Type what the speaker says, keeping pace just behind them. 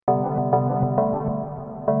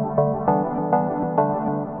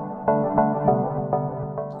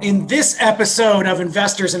In this episode of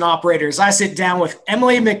Investors and Operators, I sit down with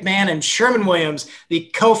Emily McMahon and Sherman Williams,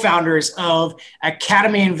 the co-founders of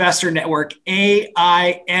Academy Investor Network,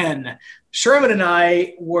 AIN. Sherman and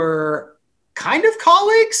I were kind of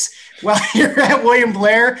colleagues while you're at William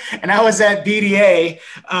Blair and I was at BDA.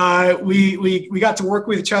 We got to work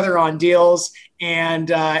with each other on deals, and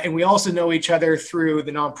we also know each other through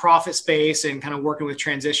the nonprofit space and kind of working with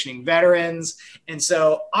transitioning veterans. And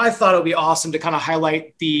so I thought it would be awesome to kind of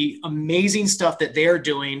highlight the amazing stuff that they're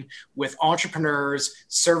doing with entrepreneurs,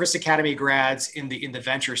 Service Academy grads in the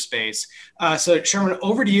venture space. So Sherman,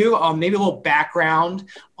 over to you. Maybe a little background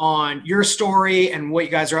on your story and what you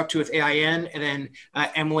guys are up to with AIN, and then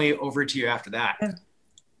Emily, over to you after that.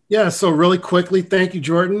 Yeah. So really quickly, thank you,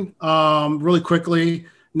 Jordan. Really quickly,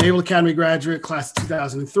 Naval Academy graduate, class of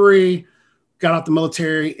 2003. Got out the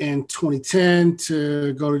military in 2010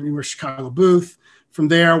 to go to the University of Chicago Booth. From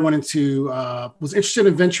there, I went into, was interested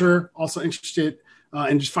in venture, also interested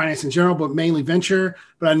in just finance in general, but mainly venture.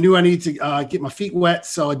 But I knew I needed to get my feet wet.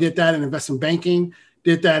 So I did that in investment banking,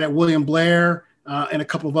 did that at William Blair and a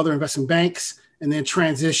couple of other investment banks, and then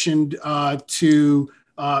transitioned to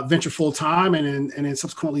venture full time, and then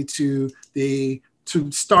subsequently to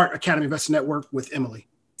start Academy Investor Network with Emily.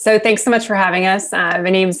 So thanks so much for having us. My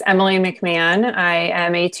name's Emily McMahon. I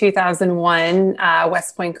am a 2001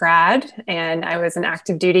 West Point grad, and I was an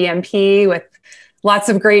active duty MP with lots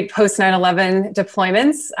of great post 9/11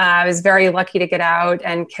 deployments. I was very lucky to get out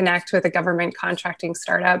and connect with a government contracting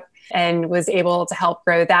startup and was able to help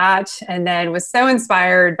grow that. And then was so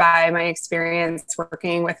inspired by my experience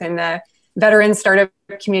working within the veteran startup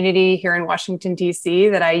community here in Washington, D.C.,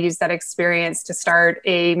 that I used that experience to start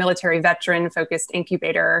a military veteran focused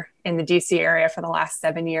incubator in the D.C. area for the last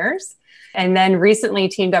 7 years. And then recently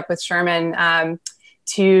teamed up with Sherman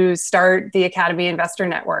to start the Academy Investor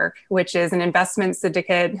Network, which is an investment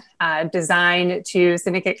syndicate designed to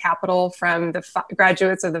syndicate capital from the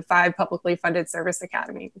graduates of the 5 publicly funded service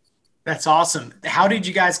academies. That's awesome. How did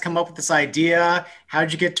you guys come up with this idea? How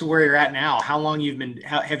did you get to where you're at now? How long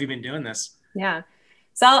have you been doing this? Yeah.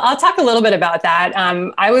 So I'll talk a little bit about that.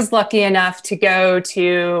 I was lucky enough to go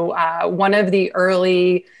to one of the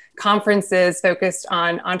early conferences focused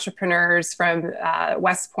on entrepreneurs from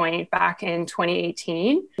West Point back in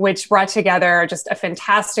 2018, which brought together just a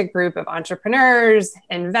fantastic group of entrepreneurs,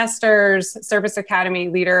 investors, Service Academy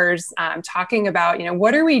leaders, talking about,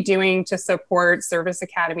 what are we doing to support Service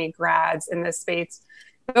Academy grads in this space,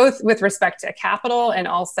 both with respect to capital and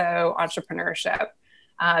also entrepreneurship.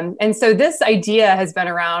 And so this idea has been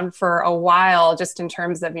around for a while, just in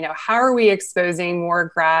terms of, how are we exposing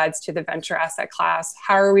more grads to the venture asset class?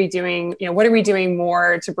 How are we doing, what are we doing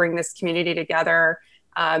more to bring this community together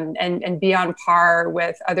and be on par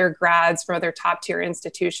with other grads from other top tier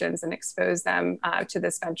institutions and expose them to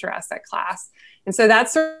this venture asset class? And so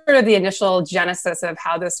that's sort of the initial genesis of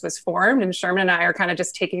how this was formed. And Sherman and I are kind of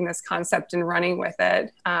just taking this concept and running with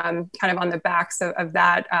it, kind of on the backs of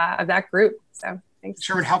that group. So. Thanks.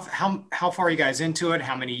 Sherman, how far are you guys into it?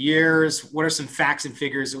 How many years? What are some facts and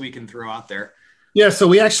figures that we can throw out there? Yeah, so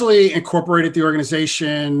we actually incorporated the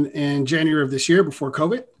organization in January of this year before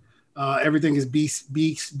COVID. Everything is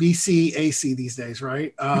BCAC these days,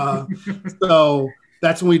 right? So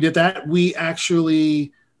that's when we did that. We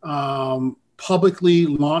actually publicly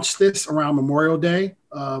launched this around Memorial Day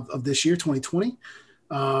of this year, 2020.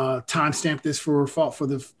 Timestamped this for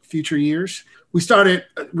the future years. We started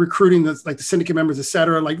recruiting the syndicate members, et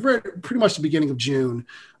cetera, pretty much the beginning of June.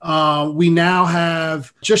 We now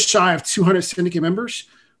have just shy of 200 syndicate members.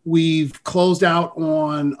 We've closed out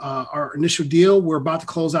on our initial deal. We're about to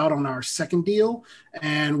close out on our second deal.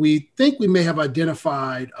 And we think we may have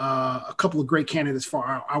identified a couple of great candidates for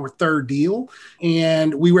our third deal.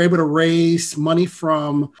 And we were able to raise money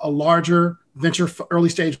from a larger early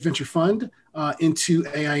stage venture fund into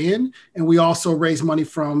AIN. And we also raised money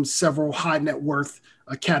from several high net worth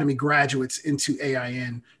Academy graduates into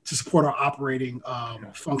AIN to support our operating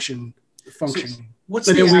function. So what's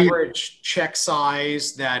the average check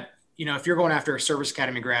size that, if you're going after Service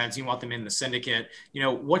Academy grads, you want them in the syndicate,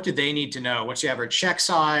 what do they need to know? What's the average check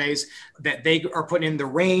size that they are putting in, the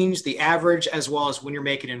range, the average, as well as when you're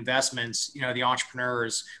making investments, the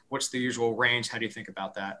entrepreneurs, what's the usual range? How do you think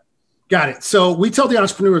about that? Got it. So we tell the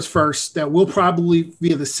entrepreneurs first that we'll probably,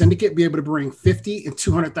 via the syndicate, be able to bring $50,000 and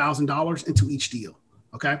 $200,000 into each deal.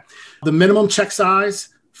 Okay. The minimum check size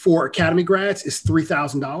for Academy grads is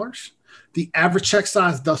 $3,000. The average check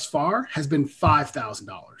size thus far has been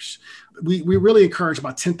 $5,000. We really encourage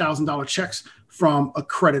about $10,000 checks from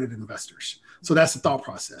accredited investors. So that's the thought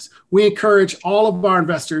process. We encourage all of our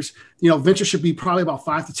investors, venture should be probably about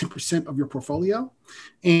 5 to 10% of your portfolio.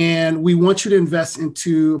 And we want you to invest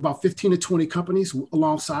into about 15 to 20 companies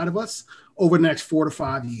alongside of us over the next 4 to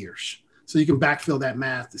 5 years. So you can backfill that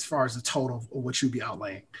math as far as the total of what you'd be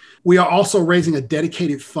outlaying. We are also raising a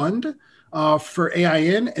dedicated fund for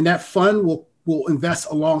AIN, and that fund will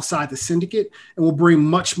invest alongside the syndicate and will bring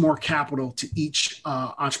much more capital to each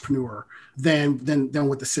entrepreneur than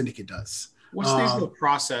what the syndicate does. What's the usual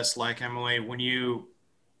process like, Emily, when you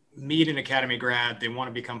meet an Academy grad, they want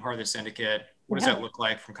to become part of the syndicate? What does that look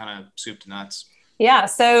like from kind of soup to nuts? Yeah.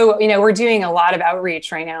 So, we're doing a lot of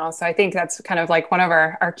outreach right now. So I think that's kind of like one of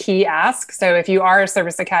our key asks. So if you are a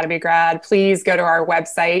Service Academy grad, please go to our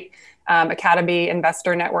website,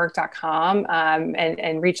 academyinvestornetwork.com,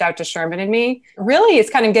 and reach out to Sherman and me. Really,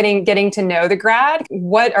 it's kind of getting to know the grad.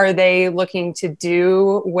 What are they looking to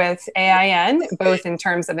do with AIN, both in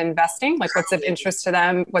terms of investing, like what's of interest to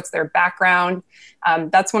them, what's their background.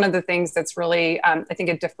 That's one of the things that's really, I think,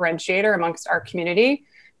 a differentiator amongst our community.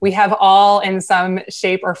 We have all, in some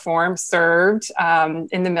shape or form, served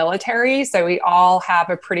in the military. So we all have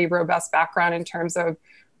a pretty robust background in terms of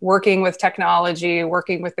working with technology,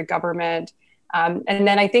 working with the government. And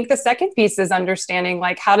then I think the second piece is understanding,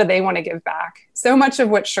 like, how do they want to give back? So much of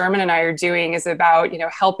what Sherman and I are doing is about,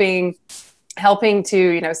 helping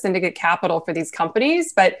to, syndicate capital for these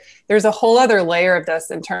companies. But there's a whole other layer of this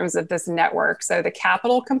in terms of this network. So the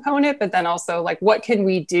capital component, but then also, like, what can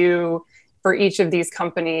we do for each of these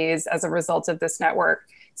companies as a result of this network?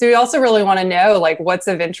 So we also really want to know, like, what's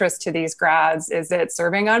of interest to these grads. Is it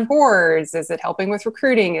serving on boards? Is it helping with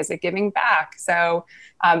recruiting? Is it giving back? So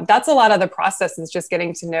that's a lot of the process, is just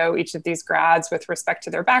getting to know each of these grads with respect to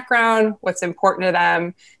their background, what's important to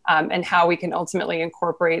them, and how we can ultimately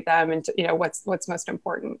incorporate them into, what's most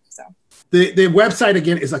important. So the website,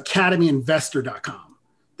 again, is academyinvestor.com.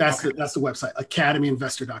 That's the website,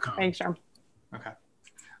 academyinvestor.com. Thanks, Sherm. Okay.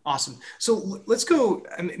 Awesome. So let's go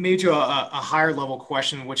maybe to a higher level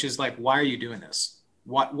question, which is like, why are you doing this?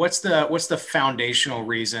 What's the foundational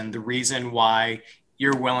reason, the reason why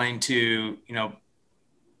you're willing to,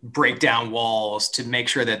 break down walls to make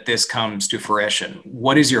sure that this comes to fruition?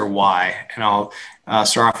 What is your why? And I'll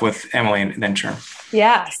start off with Emily and then Sherm.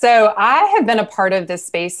 Yeah. So I have been a part of this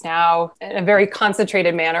space now in a very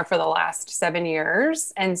concentrated manner for the last 7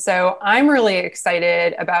 years. And so I'm really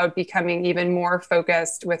excited about becoming even more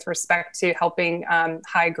focused with respect to helping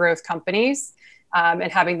high growth companies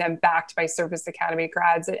and having them backed by Service Academy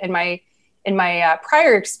grads. In my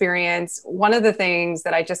prior experience, one of the things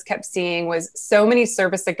that I just kept seeing was so many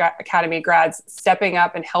Service Academy grads stepping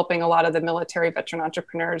up and helping a lot of the military veteran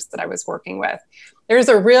entrepreneurs that I was working with. There's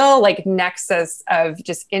a real nexus of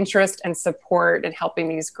just interest and support in helping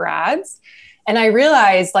these grads. And I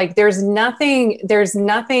realized there's nothing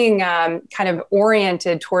kind of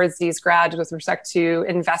oriented towards these grads with respect to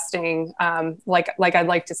investing like I'd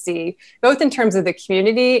like to see, both in terms of the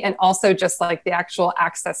community and also just the actual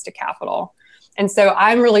access to capital. And so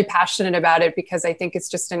I'm really passionate about it because I think it's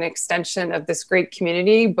just an extension of this great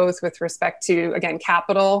community, both with respect to, again,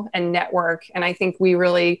 capital and network. And I think we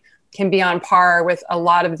really can be on par with a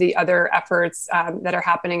lot of the other efforts that are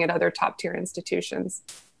happening at other top tier institutions.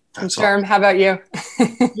 Sherm, how about you?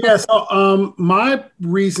 Yeah, so my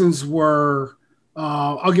reasons were,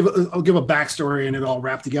 I'll give a backstory and it all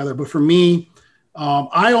wrapped together. But for me,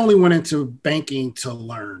 I only went into banking to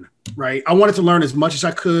learn, right? I wanted to learn as much as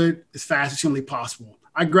I could, as fast as humanly possible.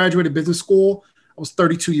 I graduated business school. I was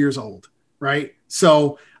 32 years old, right?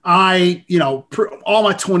 So I, all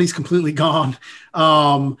my 20s completely gone.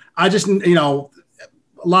 I just,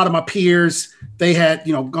 a lot of my peers, they had,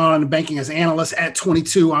 gone into banking as analysts at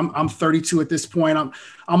 22. I'm 32 at this point. I'm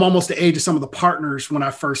almost the age of some of the partners when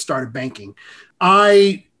I first started banking.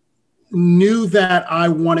 I knew that I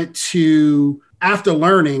wanted to, after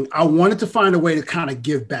learning, I wanted to find a way to kind of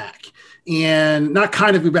give back, and not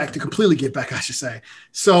kind of give back, to completely give back, I should say.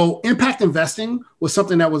 So impact investing was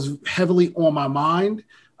something that was heavily on my mind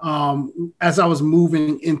as I was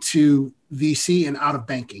moving into VC and out of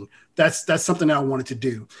banking. That's something that I wanted to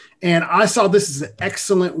do. And I saw this as an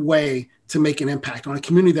excellent way to make an impact on a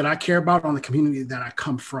community that I care about, on the community that I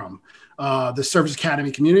come from, the Service Academy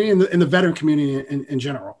community and the veteran community in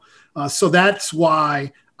general. So that's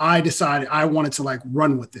why I decided I wanted to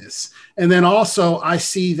run with this. And then also I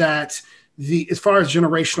see that as far as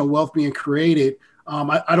generational wealth being created,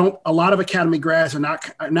 a lot of Academy grads are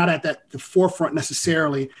not at the forefront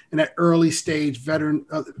necessarily in that early stage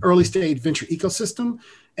venture ecosystem.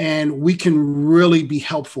 And we can really be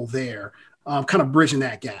helpful there, kind of bridging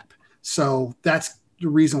that gap. So that's the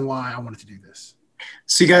reason why I wanted to do this.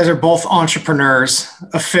 So you guys are both entrepreneurs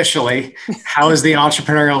officially. How has the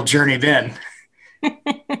entrepreneurial journey been?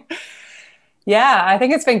 Yeah, I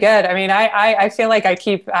think it's been good. I mean, I feel like I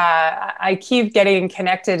keep getting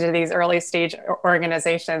connected to these early stage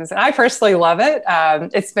organizations, and I personally love it.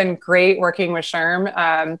 It's been great working with Sherm.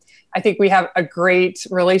 I think we have a great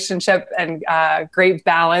relationship and great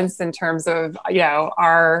balance in terms of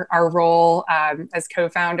our role as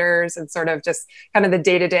co-founders and sort of just kind of the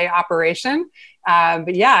day-to-day operation.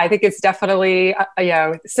 But yeah, I think it's definitely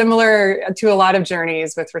similar to a lot of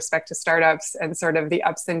journeys with respect to startups and sort of the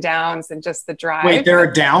ups and downs and just the drive. Wait, there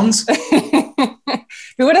are downs?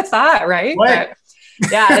 Who would have thought, right? What?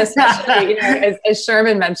 But, yeah, especially as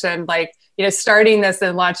Sherman mentioned, like starting this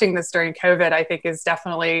and launching this during COVID, I think is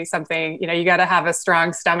definitely something you got to have a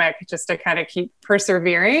strong stomach just to kind of keep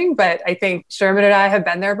persevering. But I think Sherman and I have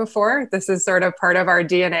been there before. This is sort of part of our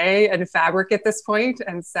DNA and fabric at this point,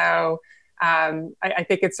 and so. I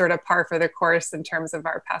think it's sort of par for the course in terms of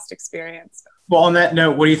our past experience. Well, on that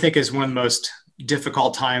note, what do you think is one of the most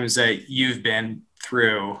difficult times that you've been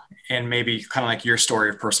through, and maybe kind of like your story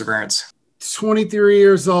of perseverance? 23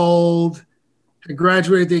 years old, I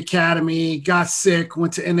graduated the academy, got sick,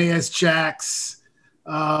 went to NAS Jax,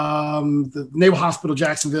 the Naval Hospital,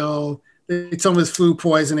 Jacksonville. They told me it was food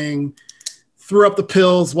poisoning, threw up the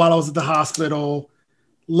pills while I was at the hospital.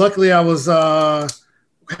 Luckily, I was...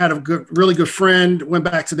 had a really good friend, went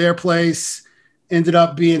back to their place, ended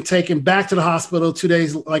up being taken back to the hospital 2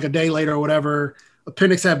 days, like a day later or whatever.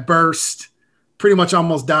 Appendix had burst, pretty much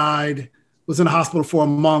almost died, was in the hospital for a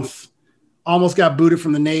month, almost got booted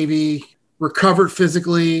from the Navy, recovered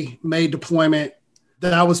physically, made deployment.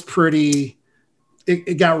 That was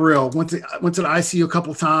it got real. Went to the ICU a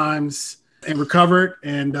couple of times and recovered.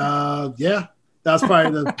 And that was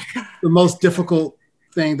probably the most difficult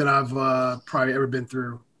thing that I've probably ever been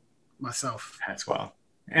through myself. That's wild.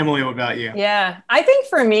 Emily, what about you? Yeah, I think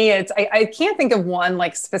for me, I can't think of one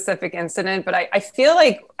like specific incident, but I feel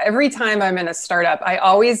like every time I'm in a startup, I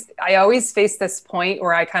always face this point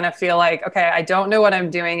where I kind of feel like, okay, I don't know what I'm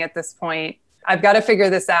doing at this point. I've got to figure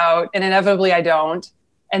this out. And inevitably I don't.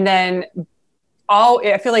 And then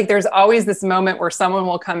I feel like there's always this moment where someone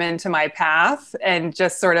will come into my path and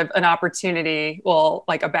just sort of an opportunity will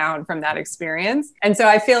like abound from that experience. And so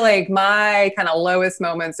I feel like my kind of lowest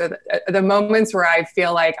moments are the moments where I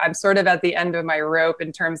feel like I'm sort of at the end of my rope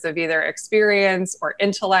in terms of either experience or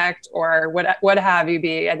intellect or what have you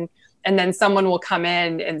be. And then someone will come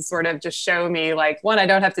in and sort of just show me like, one, I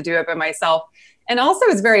don't have to do it by myself. And also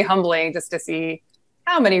it's very humbling just to see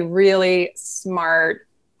how many really smart,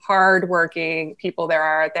 hardworking people there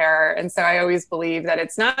are out there. And so I always believe that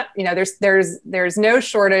it's not, there's no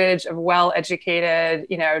shortage of well-educated,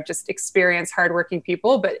 just experienced, hardworking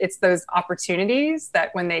people, but it's those opportunities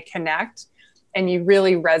that when they connect and you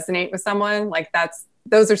really resonate with someone, like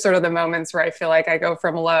those are sort of the moments where I feel like I go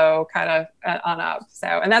from low kind of on up. So,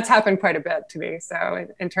 and that's happened quite a bit to me. So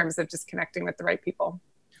in terms of just connecting with the right people.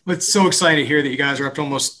 Well, it's so exciting to hear that you guys are up to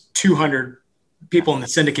almost 200 people in the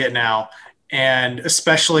syndicate now. And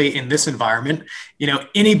especially in this environment,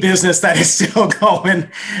 any business that is still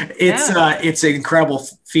going, it's an incredible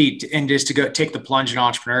feat. And just to go take the plunge in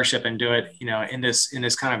entrepreneurship and do it, in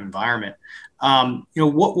this kind of environment,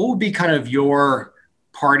 what would be kind of your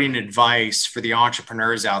parting advice for the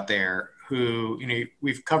entrepreneurs out there who,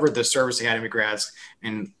 we've covered the Service Academy grads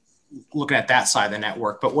and looking at that side of the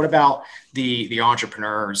network, but what about the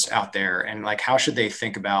entrepreneurs out there, and like, how should they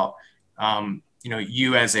think about,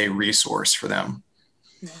 you as a resource for them?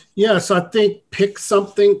 Yeah. So I think pick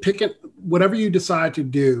it, whatever you decide to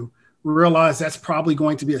do, realize that's probably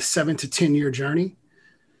going to be a 7 to 10 year journey.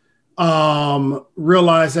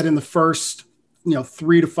 Realize that in the first,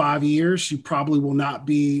 3 to 5 years, you probably will not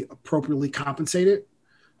be appropriately compensated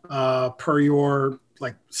per your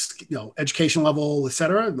education level, et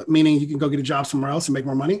cetera, meaning you can go get a job somewhere else and make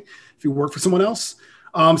more money if you work for someone else.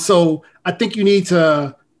 So I think you need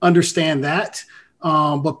to understand that,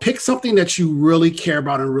 but pick something that you really care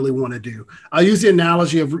about and really want to do. I'll use the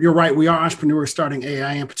analogy of, you're right, we are entrepreneurs starting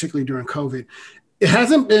AIN, particularly during COVID. It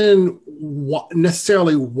hasn't been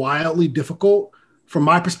necessarily wildly difficult from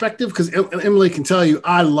my perspective, because Emily can tell you,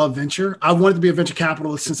 I love venture. I wanted to be a venture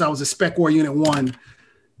capitalist since I was a Spec War Unit 1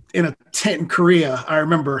 in a tent in Korea. I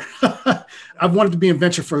remember I've wanted to be in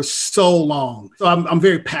venture for so long. So I'm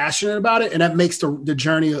very passionate about it. And that makes the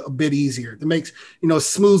journey a bit easier. It makes,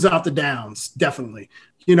 smooths out the downs, definitely.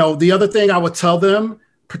 The other thing I would tell them,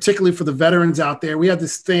 particularly for the veterans out there, we have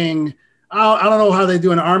this thing, I don't know how they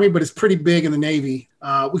do in the Army, but it's pretty big in the Navy.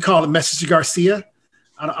 We call it Message to Garcia.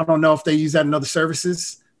 I don't know if they use that in other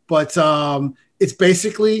services, but it's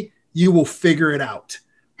basically, you will figure it out,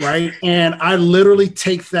 right? And I literally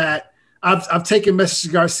take that. I've taken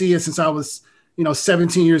Messrs Garcia since I was,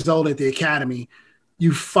 17 years old at the academy.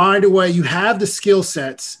 You find a way, you have the skill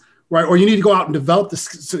sets, right? Or you need to go out and develop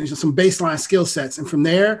some baseline skill sets. And from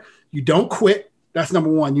there, you don't quit. That's number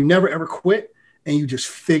one. You never, ever quit, and you just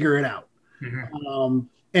figure it out. Mm-hmm.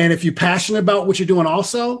 And if you're passionate about what you're doing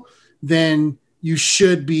also, then you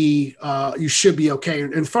should be okay.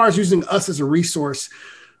 And as far as using us as a resource,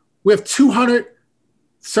 we have 200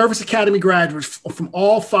 Service Academy graduates from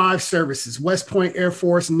all 5 services: West Point, Air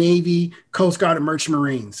Force, Navy, Coast Guard, and Merchant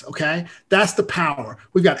Marines. Okay. That's the power.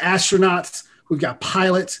 We've got astronauts, we've got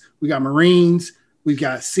pilots, we got Marines, we've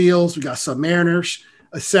got SEALs, we've got submariners,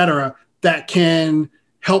 et cetera, that can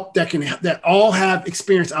help, that all have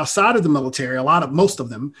experience outside of the military, most of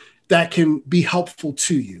them, that can be helpful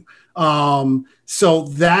to you. So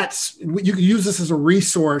you can use this as a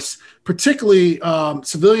resource, particularly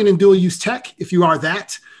civilian and dual use tech, if you are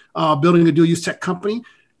that, building a dual use tech company.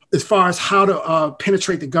 As far as how to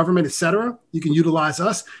penetrate the government, et cetera, you can utilize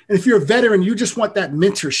us. And if you're a veteran, you just want that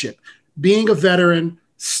mentorship, being a veteran,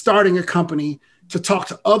 starting a company, to talk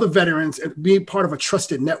to other veterans and being part of a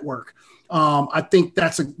trusted network. I think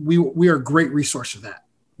we are a great resource for that.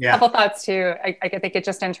 Yeah. A couple thoughts too. I think it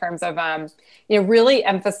just in terms of, really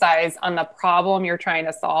emphasize on the problem you're trying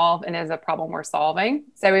to solve and is a problem we're solving.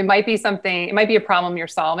 So it might be a problem you're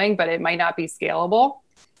solving, but it might not be scalable.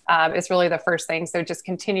 It's really the first thing. So just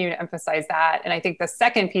continue to emphasize that. And I think the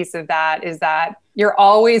second piece of that is that you're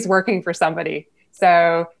always working for somebody.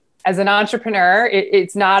 So as an entrepreneur,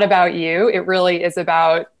 it's not about you. It really is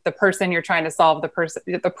about the person you're trying to solve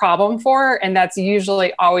the problem for. And that's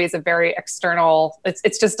usually always a very external,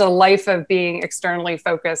 it's just a life of being externally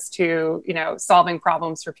focused to, solving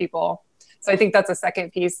problems for people. So I think that's a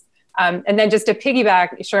second piece. And then just to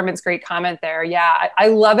piggyback Sherman's great comment there. Yeah, I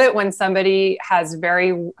love it when somebody has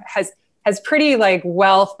pretty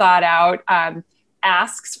well thought out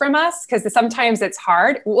asks from us, because sometimes it's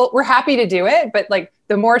hard. Well, we're happy to do it, but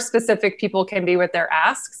the more specific people can be with their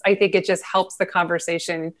asks, I think it just helps the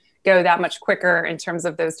conversation go that much quicker in terms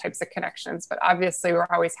of those types of connections. But obviously, we're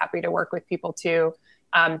always happy to work with people too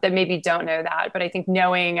that maybe don't know that. But I think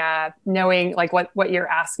knowing what your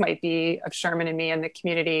ask might be of Sherman and me and the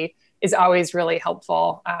community is always really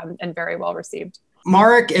helpful and very well received.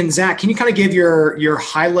 Marek and Zach, can you kind of give your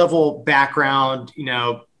high level background,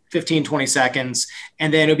 15, 20 seconds.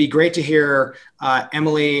 And then it'd be great to hear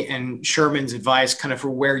Emily and Sherman's advice kind of for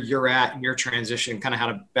where you're at in your transition, kind of how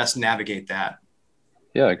to best navigate that.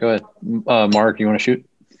 Yeah, go ahead. Mark, you want to shoot?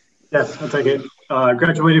 Yes, I'll take it.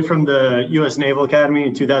 Graduated from the U.S. Naval Academy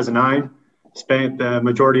in 2009. Spent the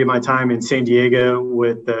majority of my time in San Diego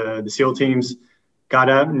with the SEAL teams. Got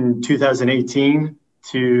out in 2018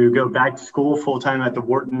 to go back to school full-time at the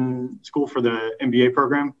Wharton School for the MBA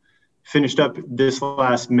program. Finished up this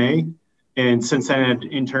last May, and since then I've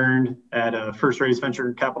interned at a First Raise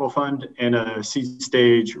Venture Capital Fund and a seed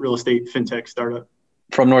stage real estate fintech startup.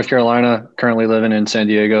 From North Carolina, currently living in San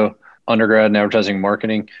Diego, undergrad in advertising and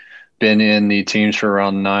marketing. Been in the teams for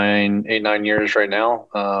around 9 years right now.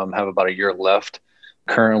 Have about a year left.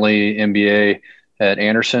 Currently MBA at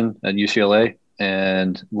Anderson at UCLA,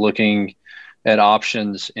 and looking at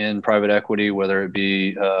options in private equity, whether it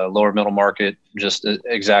be lower middle market, just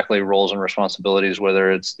exactly roles and responsibilities,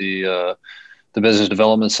 whether it's the business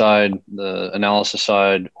development side, the analysis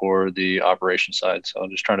side, or the operation side. So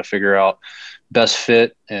I'm just trying to figure out best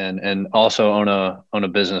fit and also own a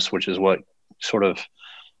business, which is what sort of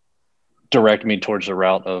direct me towards the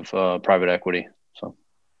route of private equity. So,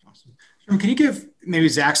 awesome. Can you give maybe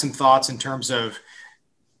Zach some thoughts in terms of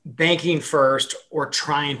banking first, or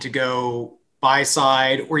trying to go buy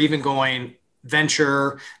side, or even going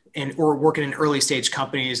venture or working in early stage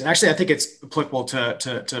companies? And actually, I think it's applicable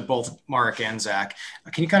to both Marek and Zach.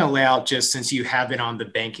 Can you kind of lay out, just since you have been on the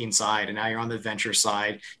banking side and now you're on the venture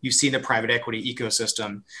side, you've seen the private equity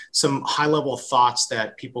ecosystem, some high level thoughts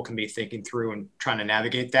that people can be thinking through and trying to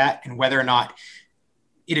navigate that, and whether or not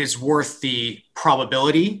it is worth the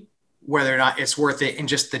probability, whether or not it's worth it in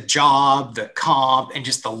just the job, the comp, and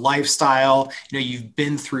just the lifestyle. You've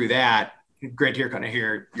been through that. Great to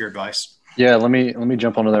hear your advice. Yeah, let me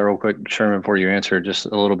jump onto that real quick, Sherman, before you answer, just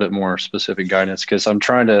a little bit more specific guidance, because I'm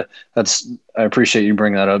trying to, I appreciate you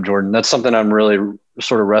bringing that up, Jordan. That's something I'm really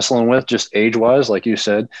sort of wrestling with, just age-wise. Like you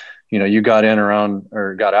said, you got out around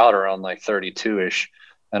like 32-ish,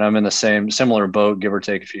 and I'm in the similar boat, give or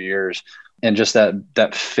take a few years, and just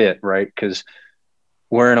that fit, right? Because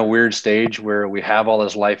we're in a weird stage where we have all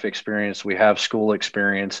this life experience, we have school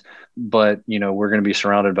experience, but, we're going to be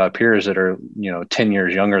surrounded by peers that are, 10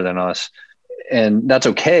 years younger than us. and that's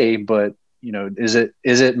okay. But, is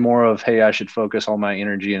it more of, hey, I should focus all my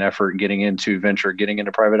energy and effort getting into venture, getting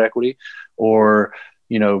into private equity, or,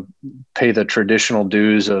 pay the traditional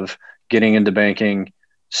dues of getting into banking,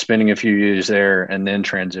 spending a few years there, and then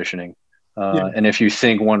transitioning. And if you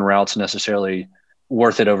think one route's necessarily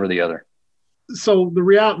worth it over the other. So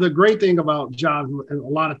the great thing about jobs, a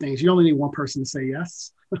lot of things, you only need one person to say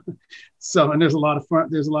yes. So, and there's a lot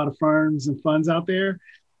of firms and funds out there.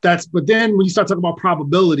 But then when you start talking about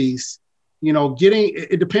probabilities,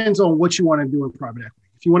 it depends on what you want to do in private equity.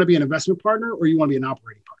 If you want to be an investment partner or you want to be an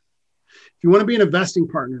operating partner. If you want to be an investing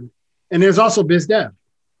partner, and there's also biz dev.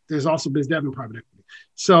 There's also biz dev in private equity.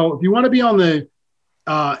 So if you want to be on the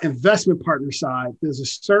investment partner side,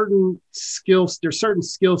 there's certain skill sets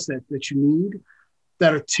that you need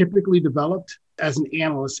that are typically developed as an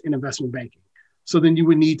analyst in investment banking. So then you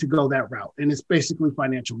would need to go that route, and it's basically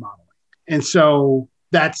financial modeling. And so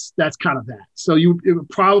that's kind of that. So it would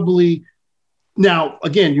probably, now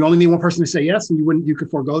again, you only need one person to say yes, and you could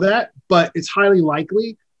forego that, but it's highly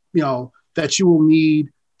likely, that you will need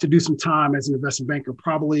to do some time as an investment banker,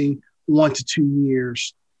 probably 1 to 2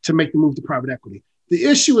 years to make the move to private equity. The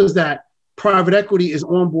issue is that private equity is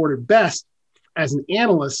onboarded best as an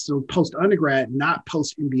analyst, so post undergrad, not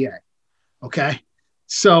post MBA. Okay.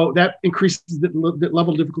 So that increases the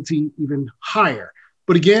level of difficulty even higher.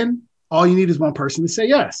 But again, all you need is one person to say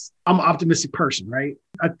yes. I'm an optimistic person, right?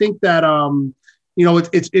 I think that,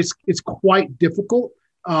 it's quite difficult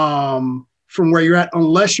from where you're at,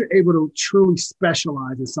 unless you're able to truly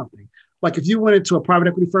specialize in something. Like if you went into a private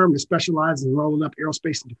equity firm that specializes in rolling up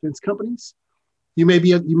aerospace and defense companies, you may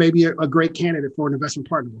be a great candidate for an investment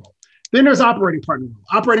partner role. Then there's operating partner role.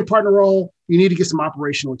 Operating partner role, you need to get some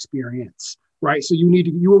operational experience, right? So you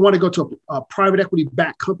would want to go to a private equity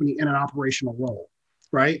backed company in an operational role,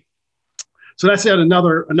 right? So that's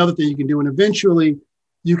another thing you can do. And eventually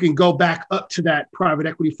you can go back up to that private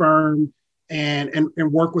equity firm and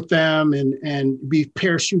work with them and be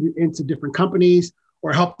parachuted into different companies,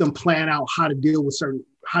 or help them plan out how to deal with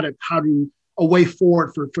a way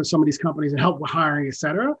forward for some of these companies and help with hiring, et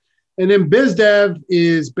cetera. And then biz dev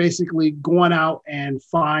is basically going out and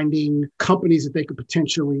finding companies that they could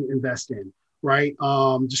potentially invest in, right?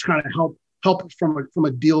 Just kind of help from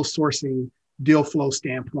a deal sourcing, deal flow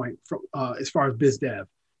standpoint as far as biz dev.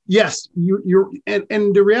 Yes,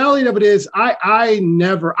 and the reality of it is I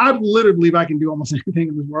literally believe I can do almost anything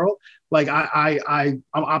in this world. Like I'm an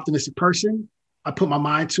optimistic person. I put my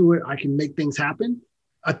mind to it. I can make things happen.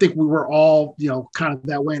 I think we were all, kind of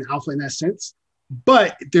that way in Alpha in that sense.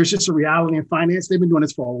 But there's just a reality in finance. They've been doing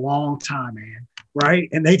this for a long time, man. Right.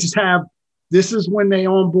 And this is when they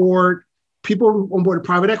onboard people on board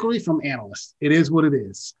private equity from analysts. It is what it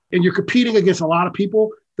is. And you're competing against a lot of people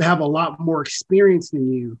that have a lot more experience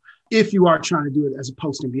than you if you are trying to do it as a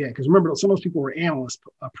post MBA. Because remember, some of those people were analysts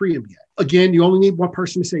pre MBA. Again, you only need one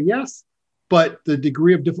person to say yes, but the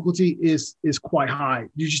degree of difficulty is quite high.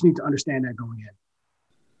 You just need to understand that going in.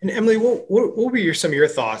 And Emily, what would be some of your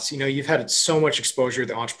thoughts? You've had so much exposure to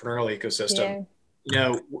the entrepreneurial ecosystem.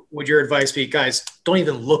 Yeah. Would your advice be, guys, don't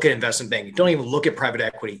even look at investment banking. Don't even look at private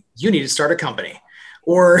equity. You need to start a company.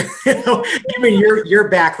 Or, given your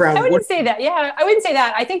background. I wouldn't say that. Yeah, I wouldn't say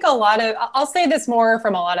that. I think I'll say this more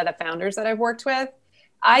from a lot of the founders that I've worked with.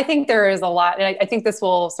 I think there is a lot, and I think this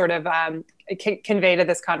will sort of convey to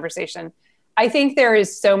this conversation. I think there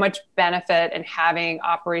is so much benefit in having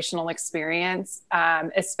operational experience,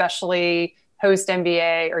 especially post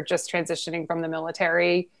MBA or just transitioning from the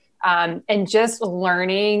military, and just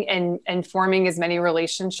learning and forming as many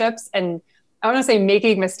relationships. And I want to say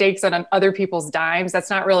making mistakes on other people's dimes.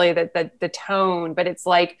 That's not really the tone, but it's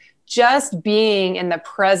like just being in the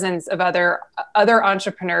presence of other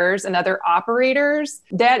entrepreneurs and other operators.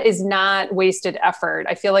 That is not wasted effort.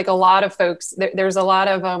 I feel like a lot of folks, there's a lot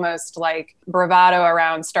of almost like bravado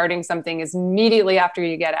around starting something immediately after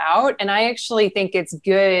you get out. And I actually think it's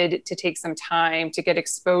good to take some time to get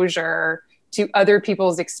exposure to other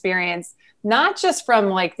people's experience, not just from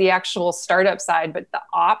like the actual startup side, but the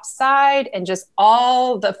ops side and just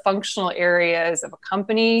all the functional areas of a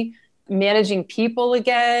company, managing people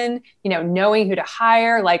again, knowing who to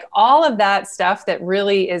hire, like all of that stuff that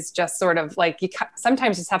really is just sort of like, you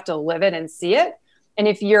sometimes just have to live it and see it. And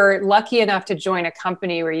if you're lucky enough to join a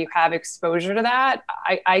company where you have exposure to that,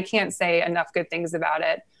 I can't say enough good things about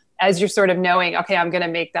it as you're sort of knowing, okay, I'm going to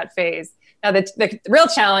make that phase. Now, the real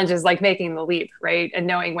challenge is like making the leap, right? And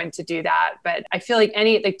knowing when to do that. But I feel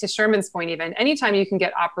like to Sherman's point, even anytime you can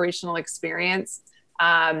get operational experience,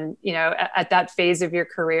 at that phase of your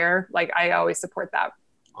career, like I always support that.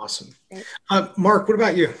 Awesome. Mark, what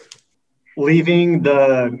about you? leaving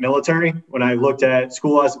the military, when I looked at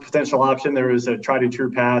school as a potential option, there was a tried and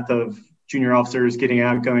true path of junior officers getting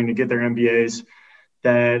out, going to get their MBAs,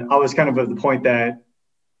 that I was kind of at the point that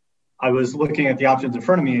I was looking at the options in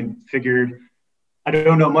front of me and figured, I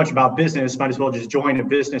don't know much about business, might as well just join a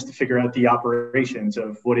business to figure out the operations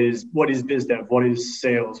of what is biz dev, what is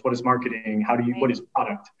sales, what is marketing, what is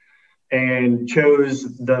product, and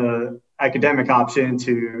chose the academic option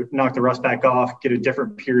to knock the rust back off, get a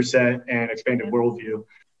different peer set and expanded worldview.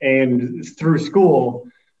 And through school,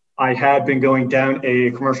 I had been going down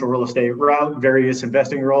a commercial real estate route, various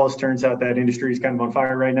investing roles. Turns out that industry is kind of on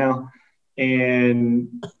fire right now.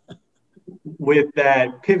 And with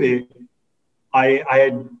that pivot, I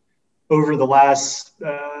had, over the last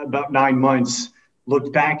about 9 months,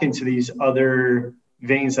 looked back into these other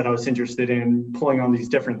veins that I was interested in, pulling on these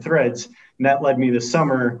different threads. And that led me this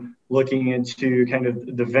summer looking into kind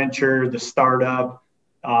of the venture, the startup,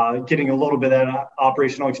 getting a little bit of that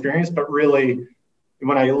operational experience. But really,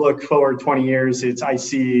 when I look forward 20 years, I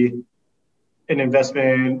see an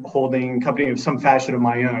investment holding company of some fashion of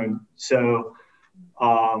my own. So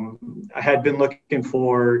I had been looking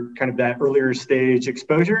for kind of that earlier stage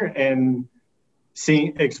exposure and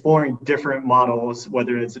exploring different models,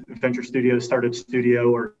 whether it's venture studio, startup studio,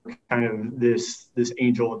 or kind of this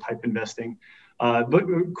angel type investing.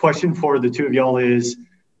 But question for the two of y'all is,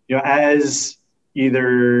 as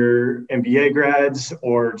either MBA grads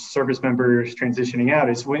or service members transitioning out,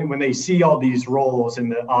 is when they see all these roles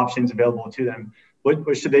and the options available to them,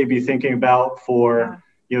 what should they be thinking about for,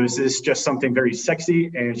 is this just something very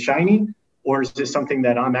sexy and shiny, or is this something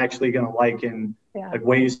that I'm actually going to like, and like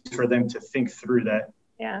ways for them to think through that?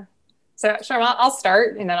 Yeah. So Sharma, I'll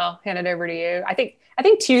start and then I'll hand it over to you. I think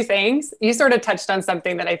two things. You sort of touched on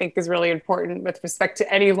something that I think is really important with respect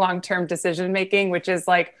to any long-term decision making, which is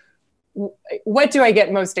like, what do I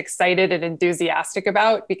get most excited and enthusiastic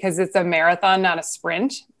about? Because it's a marathon, not a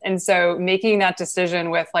sprint. And so making that decision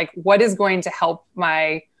with like, what is going to help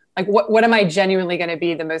what am I genuinely going to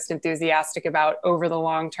be the most enthusiastic about over the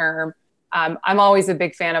long term? I'm always a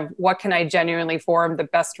big fan of what can I genuinely form the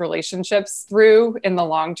best relationships through in the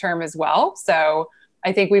long term as well. So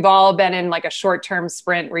I think we've all been in like a short-term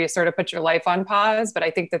sprint where you sort of put your life on pause, but I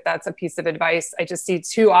think that that's a piece of advice. I just see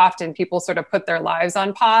too often people sort of put their lives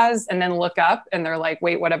on pause and then look up and they're like,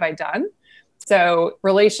 wait, what have I done? So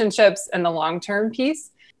relationships and the long-term piece.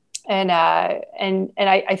 And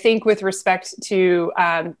I think with respect to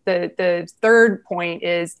the third point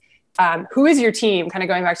is, who is your team? Kind of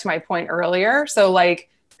going back to my point earlier. So like,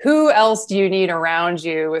 who else do you need around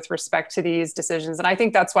you with respect to these decisions? And I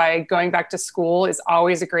think that's why going back to school is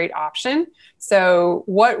always a great option. So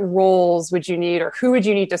what roles would you need, or who would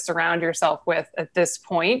you need to surround yourself with at this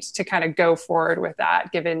point to kind of go forward with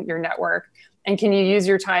that, given your network? And can you use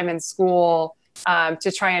your time in school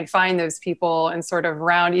to try and find those people and sort of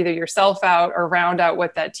round either yourself out or round out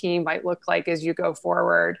what that team might look like as you go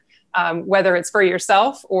forward? Whether it's for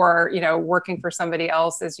yourself or, working for somebody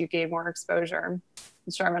else as you gain more exposure.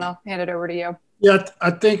 Sharman, I'll hand it over to you. Yeah, I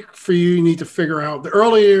think for you need to figure out the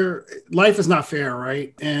earlier, life is not fair,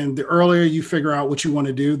 right? And the earlier you figure out what you want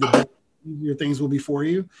to do, the easier things will be for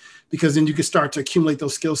you, because then you can start to accumulate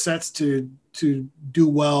those skill sets to do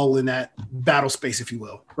well in that battle space, if you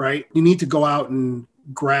will, right? You need to go out and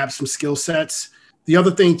grab some skill sets. The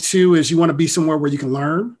other thing too is you want to be somewhere where you can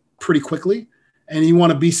learn pretty quickly. And you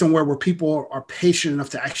want to be somewhere where people are patient enough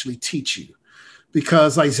to actually teach you.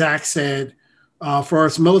 Because like Zach said, for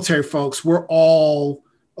us military folks, we're all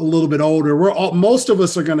a little bit older. Most of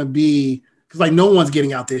us are going to be, because like no one's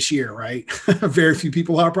getting out this year, right? Very few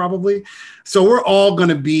people are probably. So we're all going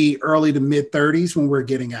to be early to mid 30s when we're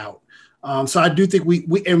getting out. So I do think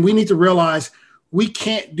we need to realize we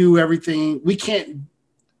can't do everything. We can't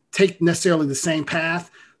take necessarily the same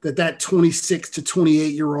path that 26 to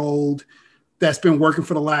 28-year-old that's been working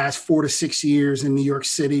for the last 4 to 6 years in New York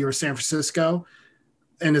City or San Francisco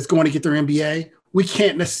and is going to get their MBA. We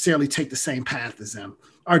can't necessarily take the same path as them.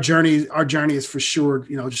 Our journey is for sure,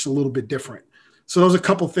 just a little bit different. So those are a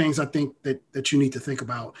couple of things I think that you need to think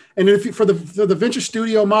about. And then for the venture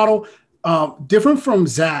studio model, different from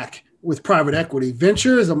Zach with private equity,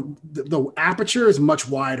 venture is the aperture is much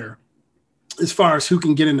wider as far as who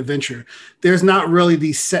can get into venture. There's not really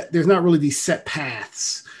these set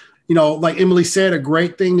paths. Like Emily said, a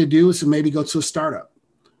great thing to do is to maybe go to a startup,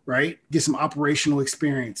 right? Get some operational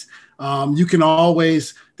experience. You can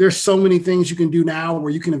there's so many things you can do now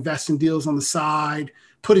where you can invest in deals on the side,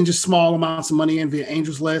 put in just small amounts of money in via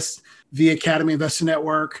Angels List, via Academy Investor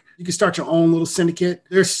Network. You can start your own little syndicate.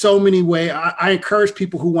 There's so many ways. I encourage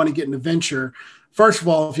people who want to get into venture. First of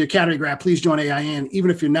all, if you're Academy grad, please join AIN. Even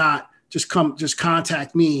if you're not, just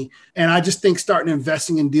contact me. And I just think starting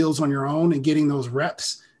investing in deals on your own and getting those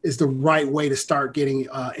reps is the right way to start getting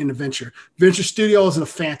into venture. Venture Studio is a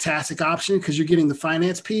fantastic option because you're getting the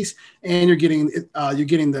finance piece and you're getting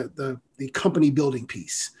the company building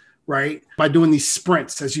piece, right? By doing these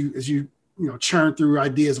sprints as you churn through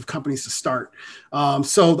ideas of companies to start.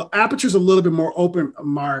 So the aperture's a little bit more open,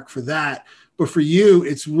 Mark, for that. But for you,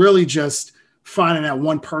 it's really just finding that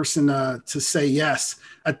one person to say yes.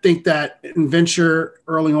 I think that in venture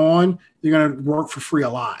early on, you're going to work for free a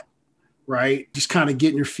lot. Right? Just kind of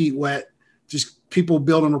getting your feet wet, just people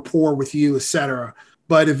building rapport with you, et cetera.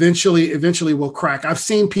 But eventually we'll crack. I've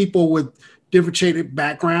seen people with differentiated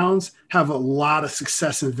backgrounds have a lot of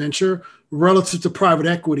success in venture relative to private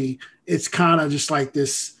equity. It's kind of just like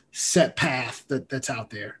this set path that's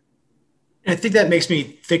out there. I think that makes me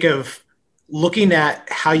think of looking at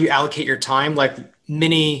how you allocate your time, like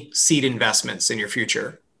mini seed investments in your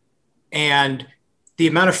future. And the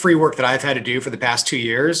amount of free work that I've had to do for the past 2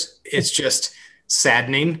 years, it's just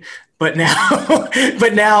saddening. But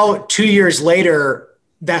now 2 years later,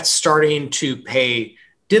 that's starting to pay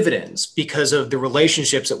dividends because of the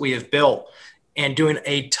relationships that we have built and doing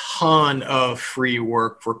a ton of free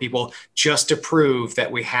work for people just to prove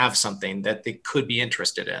that we have something that they could be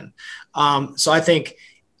interested in. So I think,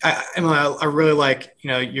 I really like,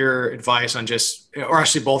 your advice on or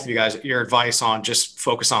actually both of you guys, your advice on just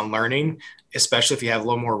focus on learning, especially if you have a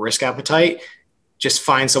little more risk appetite. Just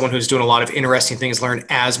find someone who's doing a lot of interesting things, learn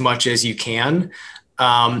as much as you can.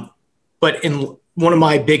 But in one of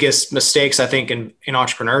my biggest mistakes, I think in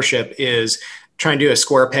entrepreneurship is trying to do a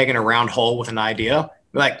square peg in a round hole with an idea.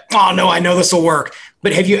 Like, oh no, I know this will work.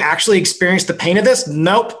 But have you actually experienced the pain of this?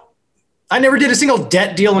 Nope. I never did a single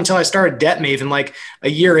debt deal until I started Debt Maven, like a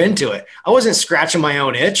year into it. I wasn't scratching my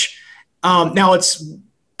own itch. Now it's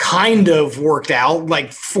kind of worked out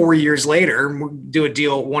like 4 years later, do a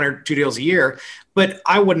deal, 1 or 2 deals a year, but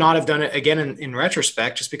I would not have done it again in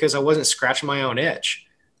retrospect, just because I wasn't scratching my own itch.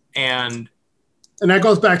 And that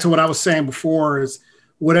goes back to what I was saying before is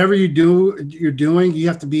whatever you're doing, you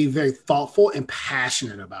have to be very thoughtful and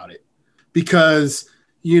passionate about it. Because,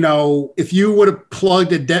 if you would have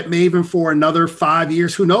plugged a Debt Maven for another 5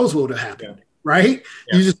 years, who knows what would have happened. Yeah. Right?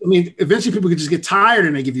 Yeah. Eventually people could just get tired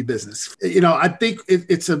and they give you business. I think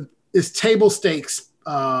it's table stakes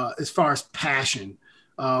as far as passion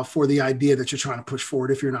for the idea that you're trying to push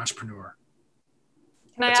forward if you're an entrepreneur.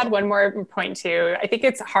 Can I add one more point too? I think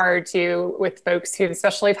it's hard with folks who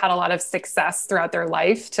especially have had a lot of success throughout their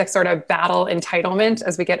life to sort of battle entitlement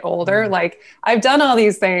as we get older. Mm-hmm. Like, I've done all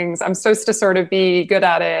these things, I'm supposed to sort of be good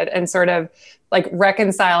at it, and sort of like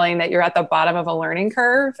reconciling that you're at the bottom of a learning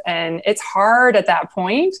curve. And it's hard at that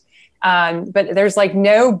point. But there's like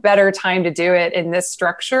no better time to do it in this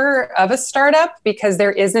structure of a startup, because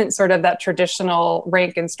there isn't sort of that traditional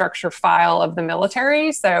rank and structure file of the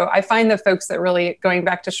military. So I find the folks that really, going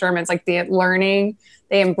back to Sherman's, like the learning,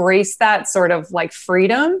 they embrace that sort of like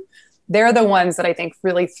freedom. They're the ones that I think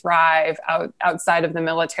really thrive outside of the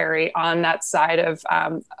military on that side of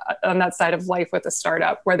life with a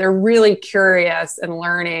startup, where they're really curious and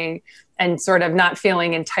learning and sort of not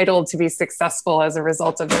feeling entitled to be successful as a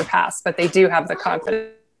result of their past, but they do have the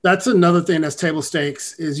confidence. That's another thing that's table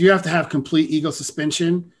stakes, is you have to have complete ego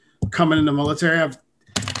suspension coming in the military. I have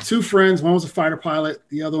 2 friends. One was a fighter pilot.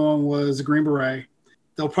 The other one was a Green Beret.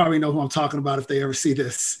 They'll probably know who I'm talking about if they ever see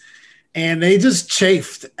this. And they just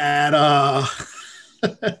chafed at,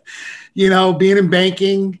 being in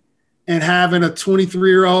banking and having a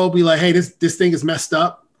 23-year-old be like, hey, this thing is messed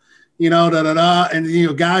up,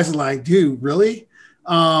 And, guys are like, dude, really?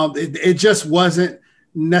 It just wasn't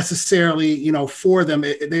necessarily, for them.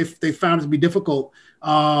 They found it to be difficult.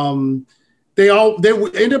 They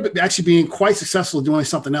ended up actually being quite successful doing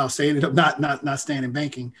something else. They ended up not staying in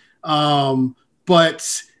banking.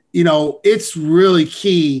 But it's really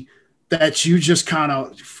key that you just kind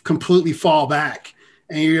of completely fall back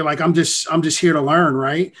and you're like, I'm just here to learn.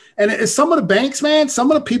 Right. And some of the banks, man,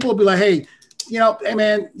 some of the people will be like, hey, hey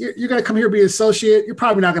man, you're going to come here, be an associate. You're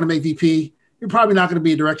probably not going to make VP. You're probably not going to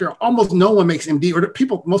be a director. Almost no one makes MD, or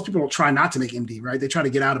most people don't try not to make MD, right? They try to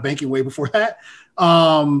get out of banking way before that.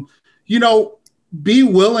 Be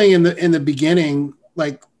willing in the beginning,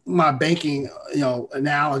 like my banking,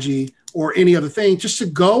 analogy or any other thing, just to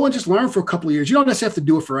go and just learn for a couple of years. You don't necessarily have to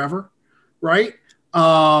do it forever. Right.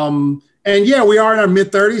 And yeah, we are in our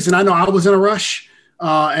mid-30s, and I know I was in a rush,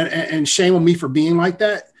 and shame on me for being like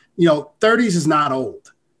that. 30s is not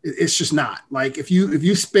old. It's just not. Like if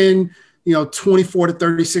you spend, 24 to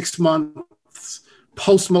 36 months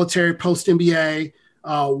post-military, post-MBA,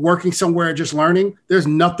 working somewhere, just learning, there's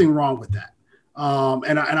nothing wrong with that.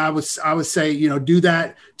 And I would say, do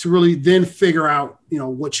that to really then figure out,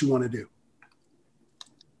 what you want to do.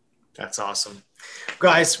 That's awesome.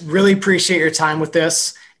 Guys, really appreciate your time with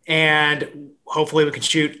this. And hopefully we can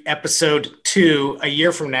shoot episode 2 a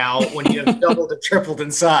year from now when you have doubled or tripled in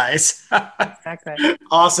size. Exactly.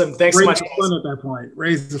 Awesome. Thanks so much. Fun at that point.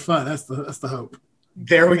 Raise the fun. That's the hope.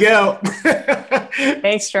 There we go.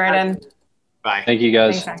 Thanks, Jordan. Bye. Thank you,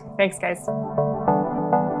 guys. Thanks guys.